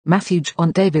Matthew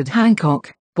John David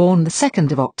Hancock, born the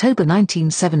 2nd of October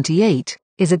 1978,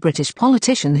 is a British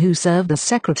politician who served as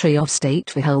Secretary of State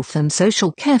for Health and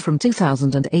Social Care from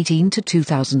 2018 to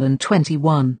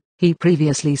 2021. He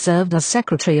previously served as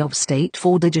Secretary of State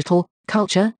for Digital,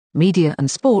 Culture, Media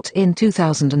and Sport in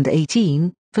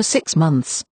 2018, for 6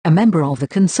 months. A member of the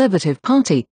Conservative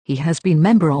Party, he has been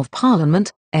Member of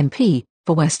Parliament, MP,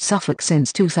 for West Suffolk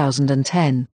since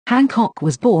 2010. Hancock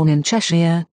was born in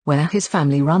Cheshire, where his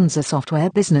family runs a software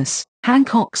business.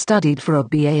 Hancock studied for a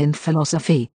BA in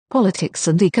Philosophy, Politics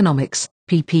and Economics,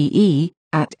 PPE,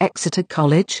 at Exeter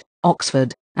College,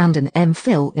 Oxford, and an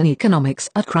MPhil in Economics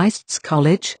at Christ's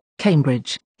College,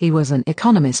 Cambridge. He was an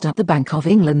economist at the Bank of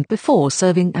England before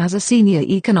serving as a senior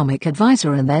economic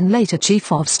advisor and then later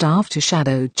Chief of Staff to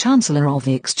Shadow Chancellor of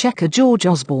the Exchequer George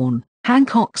Osborne.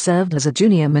 Hancock served as a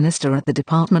junior minister at the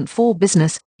Department for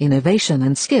Business, Innovation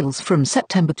and Skills from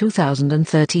September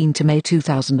 2013 to May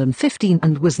 2015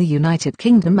 and was the United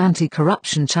Kingdom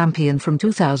anti-corruption champion from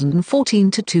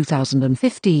 2014 to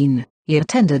 2015. He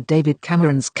attended David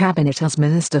Cameron's cabinet as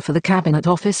Minister for the Cabinet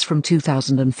Office from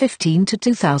 2015 to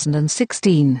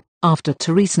 2016. After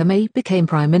Theresa May became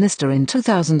Prime Minister in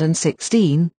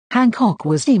 2016, Hancock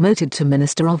was demoted to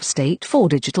Minister of State for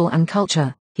Digital and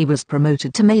Culture. He was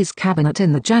promoted to May's cabinet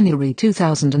in the January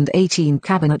 2018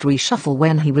 cabinet reshuffle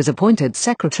when he was appointed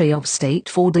Secretary of State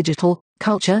for Digital,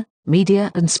 Culture,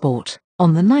 Media and Sport.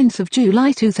 On the 9th of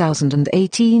July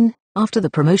 2018, after the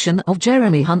promotion of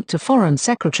Jeremy Hunt to Foreign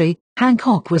Secretary,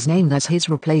 Hancock was named as his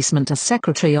replacement as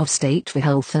Secretary of State for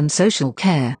Health and Social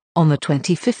Care. On the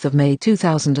 25th of May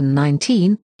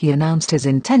 2019, he announced his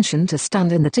intention to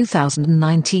stand in the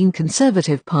 2019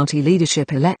 Conservative Party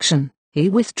leadership election. He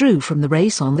withdrew from the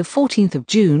race on the 14th of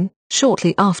June,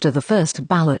 shortly after the first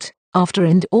ballot. After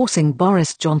endorsing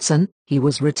Boris Johnson, he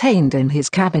was retained in his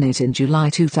cabinet in July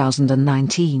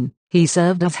 2019. He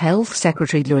served as Health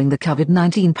Secretary during the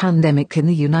COVID-19 pandemic in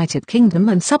the United Kingdom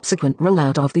and subsequent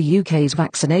rollout of the UK's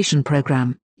vaccination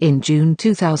programme. In June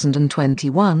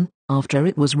 2021, after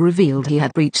it was revealed he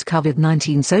had breached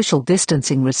COVID-19 social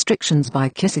distancing restrictions by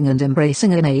kissing and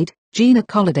embracing an aide, Gina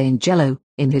Colladane-Jello,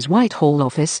 in his Whitehall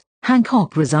office,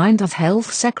 Hancock resigned as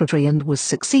Health Secretary and was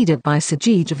succeeded by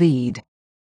Sajid Javid.